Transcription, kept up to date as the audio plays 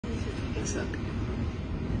Exactly.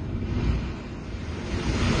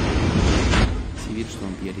 Severe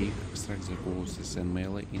storm Pierrick struck the coast of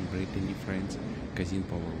Saint-Malo in Brittany, France, causing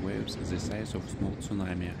power waves the size of small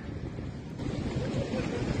tsunami.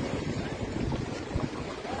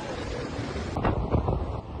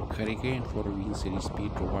 Hurricane for winds reached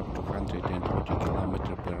speed of up to 120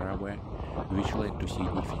 km per hour, which led to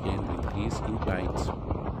significant increase in tides.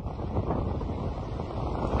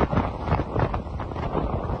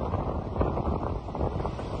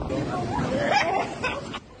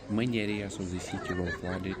 Many areas of the city were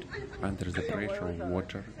flooded under the pressure of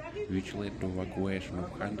water, which led to evacuation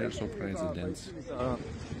of hundreds of residents.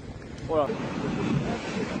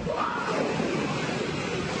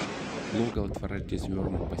 Local authorities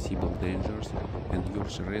warned possible dangers and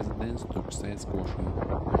urged residents to exercise caution.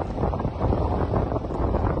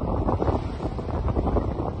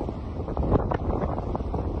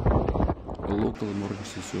 Local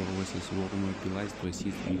emergency services were mobilized to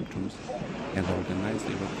assist victims and organize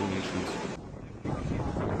evacuations.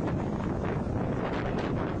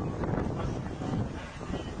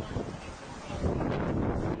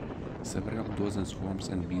 Several dozens homes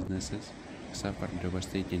and businesses suffered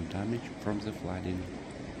devastating damage from the flooding.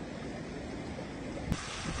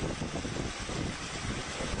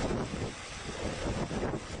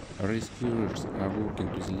 Rescuers are working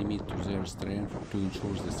to the limit of their strength to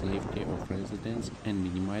ensure the safety of residents and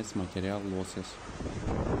minimize material losses.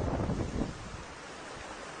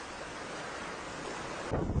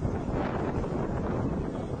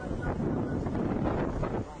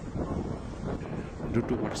 Due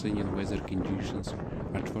to worsening weather conditions,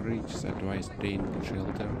 authorities advise staying in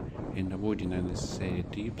shelter and avoiding unnecessary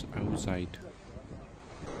trips outside.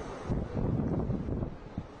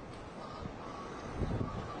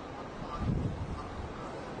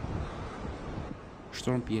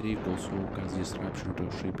 Storm Pierrick also caused disruption to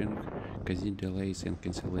shipping, causing delays and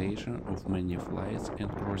cancellation of many flights and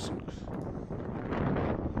crossings.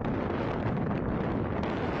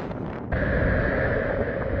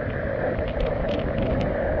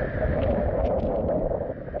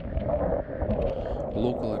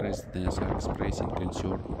 Local residents are expressing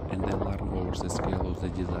concern and alarm over the scale of the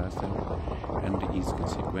disaster and its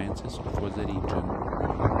consequences for the region.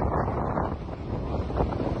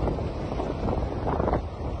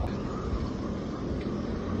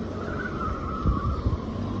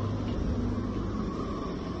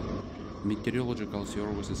 Meteorological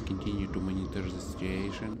services continue to monitor the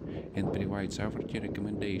situation and provide safety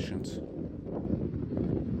recommendations.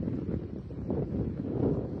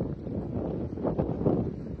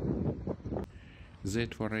 The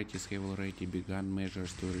authorities have already begun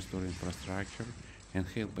measures to restore infrastructure and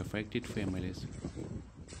help affected families.